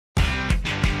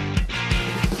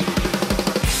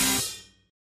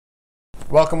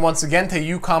Welcome once again to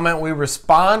You Comment, We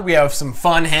Respond. We have some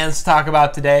fun hands to talk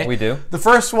about today. We do. The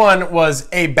first one was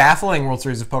a baffling World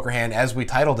Series of Poker hand, as we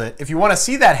titled it. If you want to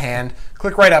see that hand,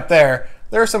 click right up there.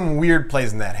 There are some weird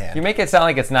plays in that hand. You make it sound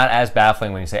like it's not as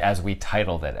baffling when you say "as we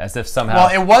titled it," as if somehow.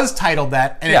 Well, it was titled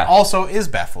that, and it also is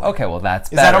baffling. Okay, well that's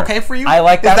better. Is that okay for you? I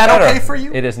like that. Is that better. okay for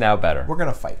you? It is now better. We're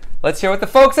gonna fight. Let's hear what the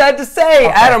folks had to say.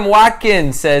 Okay. Adam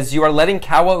Watkins says you are letting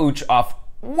Kawauch off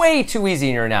way too easy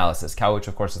in your analysis. Kawauch,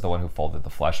 of course, is the one who folded the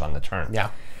flush on the turn.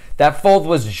 Yeah. That fold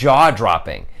was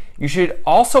jaw-dropping. You should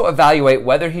also evaluate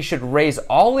whether he should raise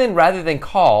all in rather than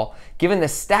call, given the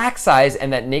stack size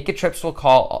and that naked trips will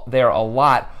call there a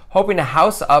lot, hoping to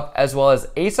house up as well as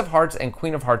ace of hearts and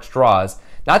queen of hearts draws,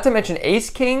 not to mention ace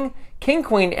king, king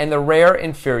queen, and the rare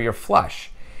inferior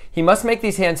flush. He must make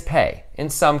these hands pay.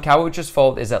 In sum, Kawauch's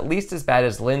fold is at least as bad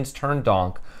as Lynn's turn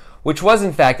donk, which was,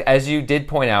 in fact, as you did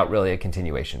point out, really a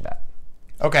continuation bet.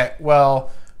 Okay, well,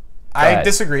 I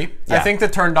disagree. Yeah. I think the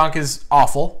turn donk is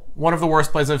awful. One of the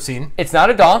worst plays I've seen. It's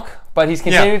not a donk, but he's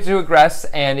continuing to aggress,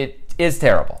 and it is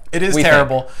terrible. It is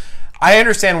terrible. I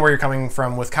understand where you're coming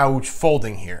from with Kawauch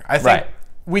folding here. I think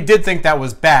we did think that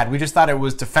was bad. We just thought it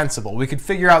was defensible. We could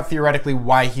figure out theoretically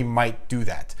why he might do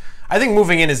that. I think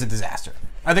moving in is a disaster.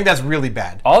 I think that's really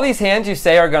bad. All these hands you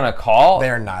say are going to call,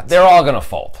 they're not. They're all going to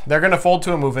fold. They're going to fold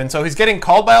to a move in. So he's getting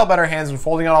called by all better hands and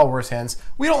folding on all worse hands.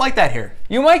 We don't like that here.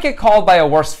 You might get called by a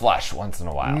worse flush once in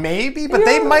a while. Maybe, but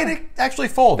they might actually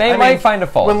fold. They might find a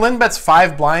fold. When Lynn bets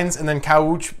 5 blinds and then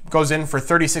Kawauch goes in for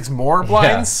 36 more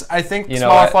blinds, I think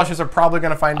smaller flushes are probably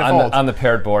going to find a fold. On the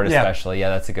paired board especially. Yeah,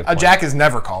 that's a good point. A jack is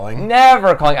never calling.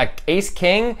 Never calling. Ace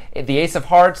king, the ace of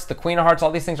hearts, the queen of hearts, all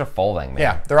these things are folding. Man.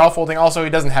 Yeah, they're all folding. Also, he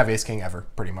doesn't have ace king ever,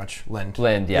 pretty much, Lynn.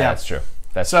 Yeah, that's true.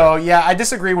 Yeah, I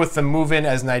disagree with the move in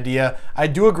as an idea. I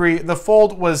do agree the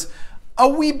fold was a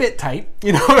wee bit tight.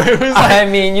 You know, it was like, I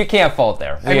mean, you can't fold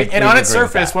there. And on its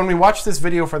surface, when we watched this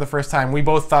video for the first time, we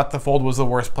both thought the fold was the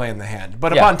worst play in the hand.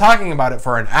 But upon talking about it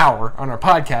for an hour on our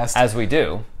podcast, as we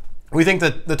do, we think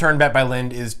that the turn bet by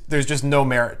Lind there's just no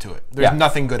merit to it. There's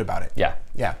nothing good about it.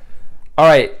 Yeah. All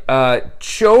right,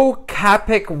 Cho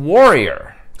Capic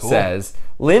Warrior says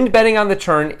Lind betting on the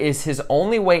turn is his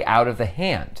only way out of the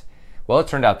hand. Well, it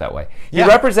turned out that way. He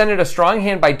represented a strong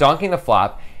hand by donking the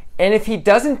flop, and if he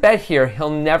doesn't bet here, he'll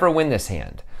never win this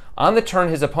hand. On the turn,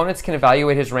 his opponents can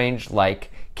evaluate his range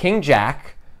like King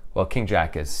Jack. Well, King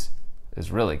Jack is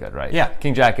really good, right? Yeah.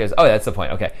 King Jack is, that's the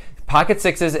point, okay. Pocket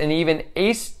sixes and even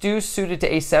ace deuce suited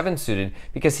to ace seven suited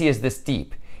because he is this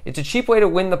deep. It's a cheap way to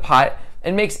win the pot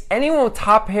and makes anyone with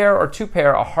top pair or two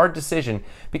pair a hard decision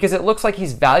because it looks like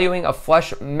he's valuing a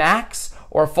flush max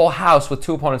or a full house with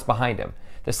two opponents behind him.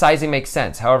 The sizing makes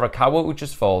sense. However,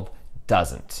 Kawauch's fold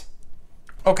doesn't.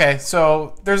 Okay,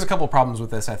 so there's a couple problems with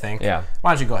this, I think. Yeah.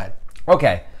 Why don't you go ahead?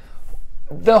 Okay.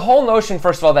 The whole notion,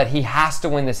 first of all, that he has to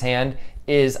win this hand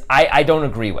is I don't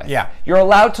agree with. Yeah. You're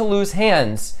allowed to lose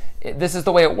hands. This is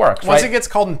the way it works, Once it gets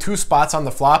called in 2 spots on the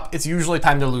flop, it's usually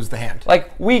time to lose the hand. Like,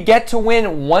 we get to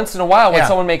win once in a while when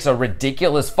someone makes a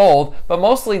ridiculous fold, but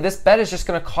mostly this bet is just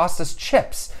going to cost us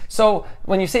chips. So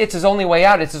when you say it's his only way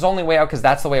out, it's his only way out because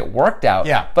that's the way it worked out.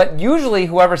 Yeah. But usually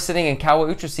whoever's sitting in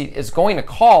Kawauch's seat is going to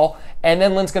call, and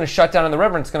then Lynn's going to shut down in the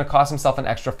river, and it's going to cost himself an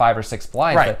extra 5 or 6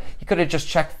 blinds. Right. But he could have just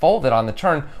check folded on the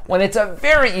turn when it's a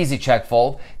very easy check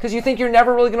fold because you think you're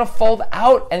never really going to fold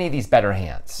out any of these better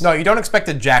hands. No, you don't expect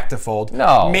a jack to fold.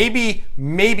 No. Maybe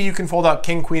you can fold out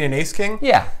king, queen, and ace king.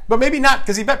 Yeah. But maybe not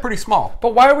because he bet pretty small.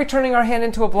 But why are we turning our hand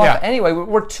into a bluff anyway?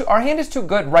 Our hand is too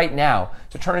good right now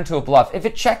to turn into a bluff. If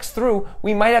it checks through,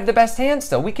 we might have the best hand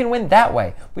still. We can win that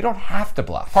way. We don't have to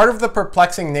bluff. Part of the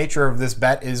perplexing nature of this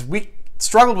bet is we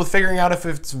struggled with figuring out if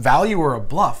it's value or a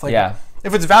bluff. Like,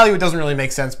 if it's value, it doesn't really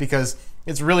make sense because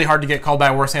it's really hard to get called by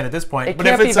a worse hand at this point. But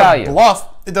if it's a bluff,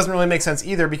 it doesn't really make sense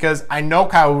either because I know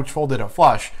Kawauch folded a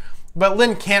flush. But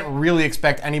Lynn can't really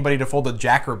expect anybody to fold a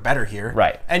jack or better here.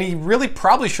 Right. And he really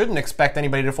probably shouldn't expect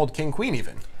anybody to fold king, queen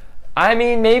even. I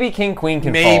mean, maybe king, queen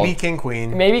can fold. Maybe king,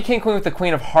 queen. Maybe king, queen with the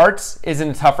queen of hearts is in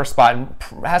a tougher spot and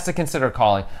has to consider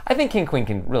calling. I think king, queen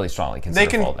can really strongly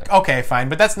consider folding. Okay, fine,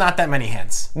 but that's not that many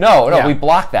hands. No, we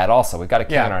block that also. We've got a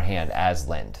king in our hand as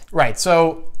Lind. Right,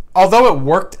 so although it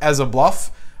worked as a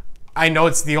bluff, I know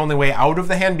it's the only way out of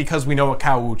the hand because we know what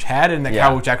Kawauch had and that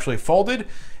Kawauch actually folded.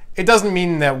 It doesn't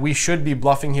mean that we should be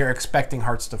bluffing here expecting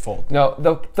hearts to fold. No,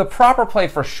 the proper play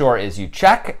for sure is you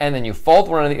check and then you fold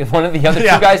one of the other two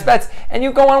guys' bets and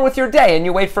you go on with your day and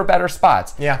you wait for better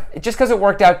spots. Yeah. Just because it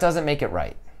worked out doesn't make it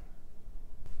right.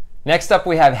 Next up,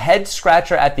 we have Head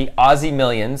Scratcher at the Aussie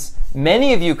Millions.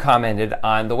 Many of you commented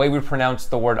on the way we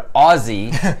pronounced the word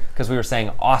Aussie because we were saying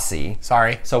Aussie.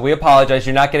 Sorry. So we apologize.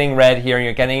 You're not getting read here.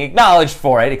 You're getting acknowledged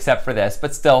for it, except for this.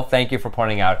 But still, thank you for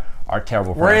pointing out our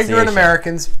terrible pronunciation. We're ignorant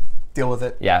Americans. Deal with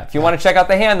it. Yeah. If you want to check out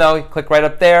the hand, though, click right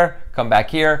up there. Come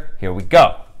back here. Here we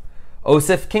go.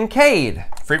 Osif Kincaid.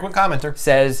 Frequent commenter.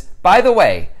 Says, by the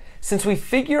way, since we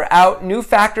figure out new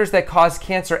factors that cause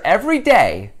cancer every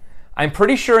day, I'm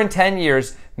pretty sure in 10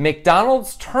 years,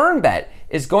 McDonald's turn bet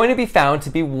is going to be found to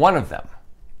be one of them.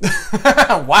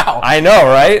 Wow. I know,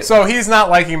 right? So he's not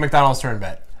liking McDonald's turn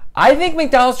bet. I think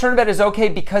McDonald's turn bet is okay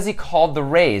because he called the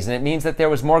raise, and it means that there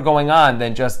was more going on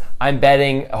than just I'm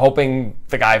betting, hoping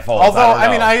the guy folds. Although,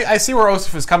 I see where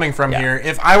Osif is coming from here.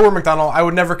 If I were McDonald, I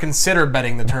would never consider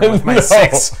betting the turn with my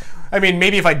 6. I mean,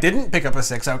 maybe if I didn't pick up a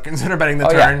 6, I would consider betting the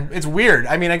turn. Yeah. It's weird.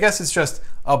 I mean, I guess it's just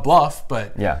a bluff,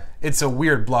 but it's a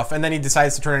weird bluff. And then he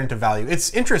decides to turn it into value. It's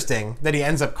interesting that he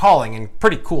ends up calling, and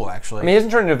pretty cool, actually. I mean, he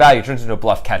doesn't turn it into value. He turns it into a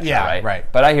bluff catcher, right?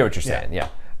 But I hear what you're saying, yeah.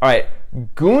 All right.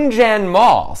 Gunjan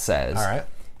Mall says, all right.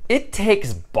 It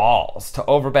takes balls to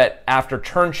overbet after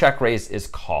turn check raise is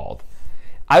called.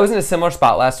 I was in a similar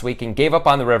spot last week and gave up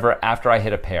on the river after I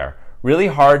hit a pair. Really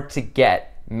hard to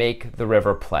make the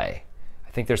river play.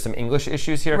 I think there's some English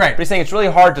issues here. Right. But he's saying it's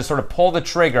really hard to sort of pull the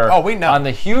trigger on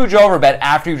the huge overbet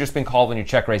after you've just been called when you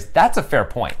check raise. That's a fair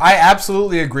point. I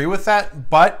absolutely agree with that.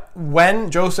 But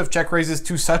when Joseph check raises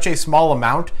to such a small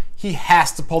amount, he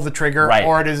has to pull the trigger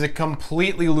or it is a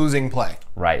completely losing play.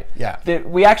 Right. Yeah.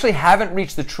 We actually haven't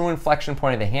reached the true inflection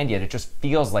point of the hand yet. It just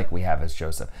feels like we have as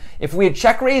Joseph. If we had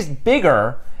check raised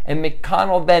bigger, and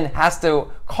McConnell then has to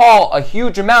call a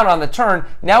huge amount on the turn,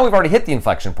 now we've already hit the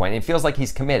inflection point, and it feels like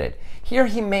he's committed. Here,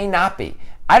 he may not be.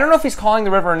 I don't know if he's calling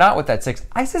the river or not with that 6.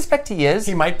 I suspect he is.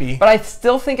 He might be. But I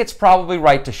still think it's probably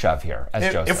right to shove here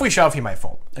as Joseph. If we shove, he might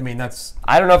fold. I mean, that's...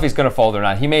 I don't know if he's going to fold or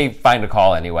not. He may find a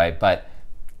call anyway, but...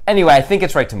 Anyway, I think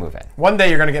it's right to move in. One day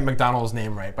you're going to get McDonald's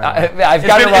name right. By the way.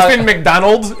 It's been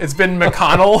McDonald's. It's been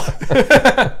McConnell.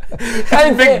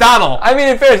 McDonald. I mean,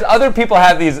 in fairness, other people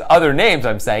have these other names,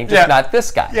 I'm saying, just not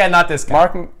this guy. Yeah, not this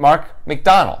guy. Mark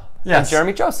McDonald. Yes. And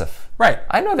Jeremy Joseph. Right.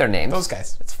 I know their names. Those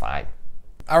guys. It's fine.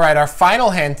 All right, our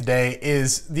final hand today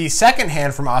is the second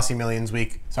hand from Aussie Millions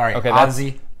Week. Sorry, okay,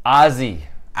 Aussie. Aussie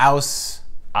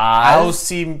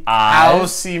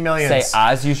Millions. Say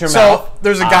Oz, use your mouth. So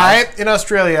there's a guy in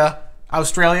Australia.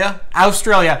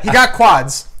 He got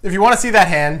quads. If you want to see that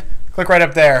hand, click right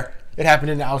up there. It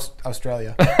happened in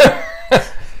Australia.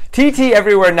 TT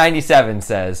Everywhere 97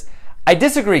 says, I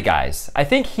disagree, guys. I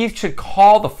think Heath should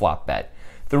call the flop bet.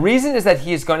 The reason is that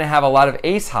he is going to have a lot of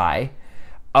ace high,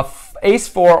 ace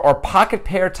 4, or pocket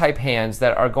pair type hands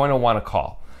that are going to want to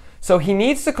call. So he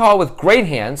needs to call with great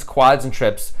hands, quads and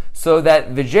trips, so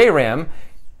that Vijayram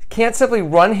can't simply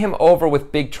run him over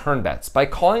with big turn bets. By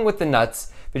calling with the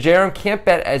nuts, Vijayram can't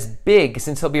bet as big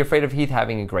since he'll be afraid of Heath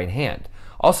having a great hand.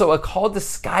 Also, a call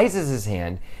disguises his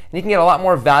hand, and he can get a lot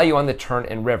more value on the turn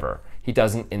and river. He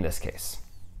doesn't in this case.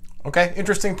 Okay,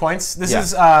 interesting points. This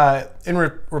is in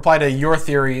reply to your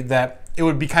theory that it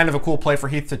would be kind of a cool play for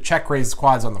Heath to check raise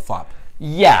quads on the flop.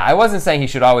 Yeah, I wasn't saying he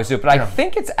should always do it, but I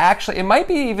think it's actually, it might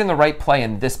be even the right play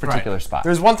in this particular spot.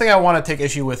 There's one thing I want to take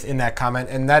issue with in that comment,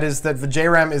 and that is that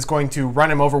Vijayram is going to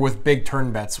run him over with big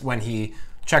turn bets when he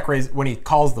when he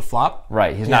calls the flop.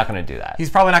 Right, he's not going to do that. He's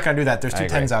probably not going to do that. There's two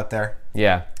 10s out there.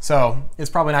 Yeah. So it's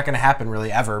probably not going to happen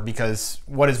really ever, because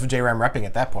what is Vijayram repping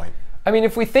at that point? I mean,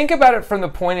 if we think about it from the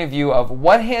point of view of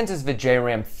what hands is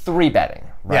Vijayram 3-betting,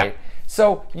 right? Yeah.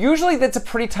 So usually that's a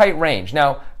pretty tight range.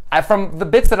 Now, from the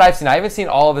bits that I've seen, I haven't seen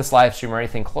all of this live stream or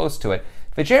anything close to it.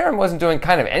 Vijayram wasn't doing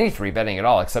kind of any 3-betting at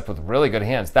all, except with really good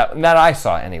hands, that I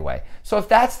saw anyway. So if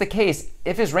that's the case,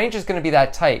 if his range is going to be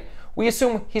that tight, we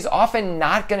assume he's often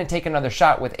not going to take another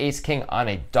shot with ace-king on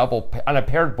a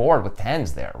paired board with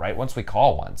 10s there, right? Once we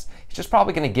call ones. He's just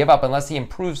probably going to give up unless he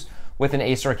improves with an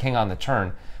ace or a king on the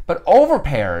turn. But over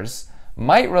pairs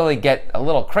might really get a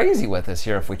little crazy with us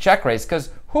here if we check raise, because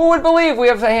who would believe we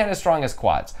have a hand as strong as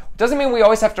quads? Doesn't mean we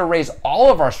always have to raise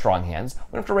all of our strong hands.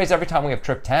 We don't have to raise every time we have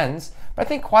trip 10s. But I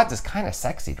think quads is kind of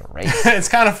sexy to raise. It's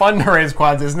kind of fun to raise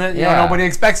quads, isn't it? Yeah. You know, nobody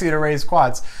expects you to raise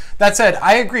quads. That said,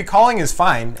 I agree, calling is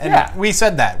fine. And we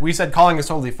said that. We said calling is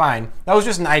totally fine. That was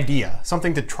just an idea,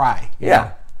 something to try.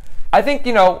 Yeah. I think,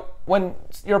 you know, when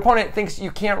your opponent thinks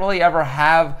you can't really ever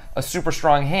have a super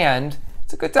strong hand,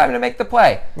 it's a good time to make the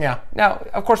play. Yeah. Now,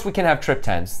 of course, we can have trip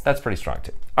 10s. That's pretty strong,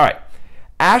 too. All right.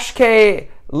 Ashke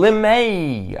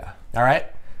Limay. All right.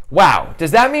 Wow,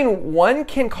 does that mean one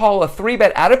can call a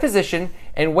 3-bet out of position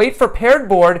and wait for paired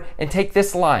board and take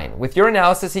this line? With your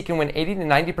analysis, he can win 80 to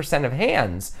 90% of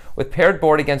hands with paired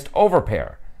board against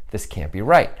overpair. This can't be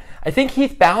right. I think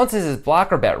Heath balances his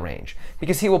blocker bet range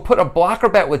because he will put a blocker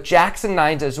bet with jacks and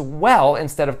nines as well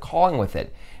instead of calling with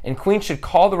it. And queens should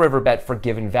call the river bet for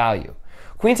given value.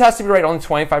 Queens has to be right only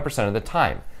 25% of the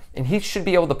time. And Heath should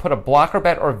be able to put a blocker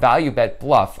bet or value bet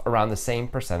bluff around the same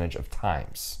percentage of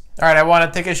times. All right, I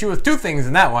want to take issue with two things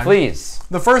in that one. Please.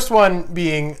 The first one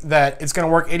being that it's going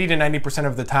to work 80 to 90%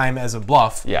 of the time as a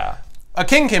bluff. Yeah. A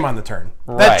king came on the turn.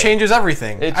 Right. That changes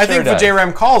everything. It I sure think does.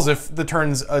 Vijay calls if the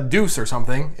turn's a deuce or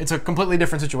something. It's a completely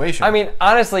different situation. I mean,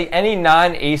 honestly, any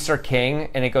non-ace or king,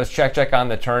 and it goes check, check on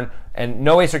the turn, and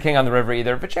no ace or king on the river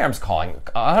either, Vijay's calling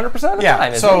 100% of the time.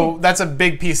 Yeah, so that's a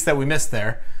big piece that we missed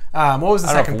there. What was the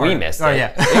second part? We missed it. Oh,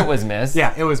 yeah. It was missed.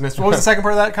 Yeah, it was missed. What was the second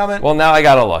part of that comment? Well, now I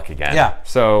got to look again. Yeah.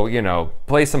 So,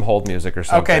 play some hold music or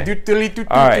something. Okay.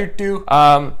 All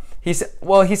right. He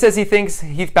says he thinks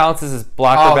Heath balances his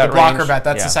blocker bet the blocker range. bet.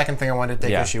 That's the second thing I wanted to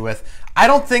take issue with. I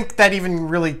don't think that even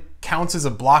really counts as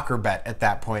a blocker bet at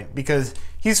that point because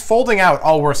he's folding out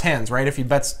all worse hands, right? If he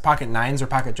bets pocket nines or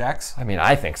pocket jacks. I mean,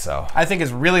 I think so. I think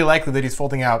it's really likely that he's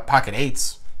folding out pocket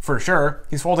eights for sure.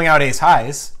 He's folding out ace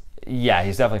highs. Yeah,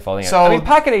 he's definitely folding it. So I mean,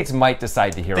 pocket eights might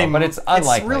decide to hero, but it's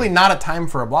unlikely. It's really not a time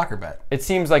for a blocker bet. It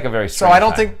seems like a very So I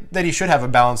don't think that he should have a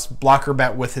balanced blocker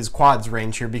bet with his quads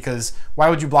range here because why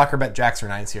would you blocker bet jacks or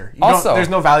nines here? There's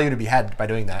no value to be had by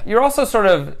doing that. You're also sort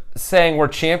of saying you're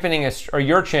championing a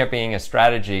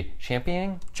strategy.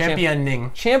 Championing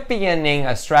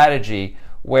a strategy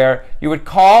where you would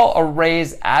call a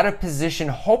raise out of position,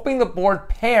 hoping the board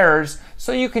pairs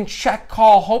so you can check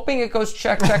call, hoping it goes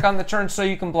check check on the turn so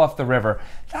you can bluff the river.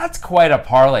 That's quite a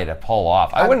parlay to pull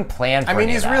off. I wouldn't plan for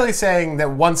he's really saying that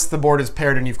once the board is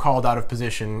paired and you've called out of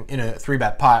position in a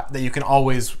 3-bet pot, that you can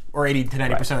always, or 80 to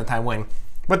 90% of the time, win.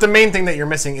 But the main thing that you're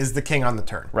missing is the king on the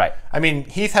turn. Right. I mean,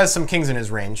 Heath has some kings in his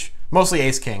range, mostly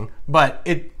ace-king, but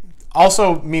it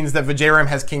also means that Vijay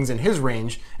has kings in his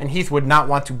range, and Heath would not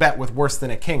want to bet with worse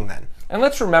than a king then. And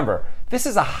let's remember, this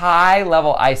is a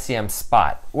high-level ICM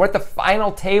spot. We're at the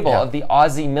final table of the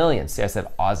Aussie Millions. See, I said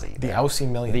Aussie. The Aussie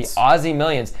Millions. The Aussie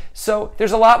Millions. So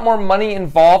there's a lot more money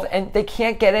involved, and they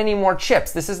can't get any more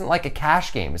chips. This isn't like a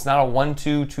cash game. It's not a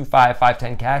 1-2, 2-5,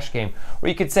 5-10 cash game where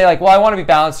you could say, like, well, I want to be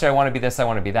balanced here, I want to be this, I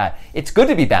want to be that. It's good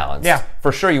to be balanced. Yeah.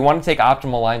 For sure. You want to take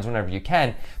optimal lines whenever you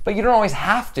can, but you don't always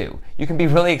have to. You can be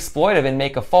really exploitive and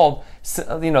make a fold,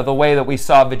 the way that we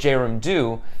saw Vijay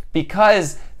do,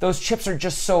 because those chips are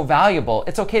just so valuable.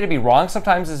 It's okay to be wrong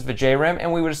sometimes as Vijay,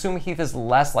 and we would assume Heath is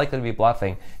less likely to be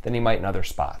bluffing than he might in other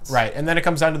spots. Right, and then it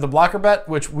comes down to the blocker bet,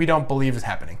 which we don't believe is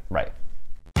happening. Right.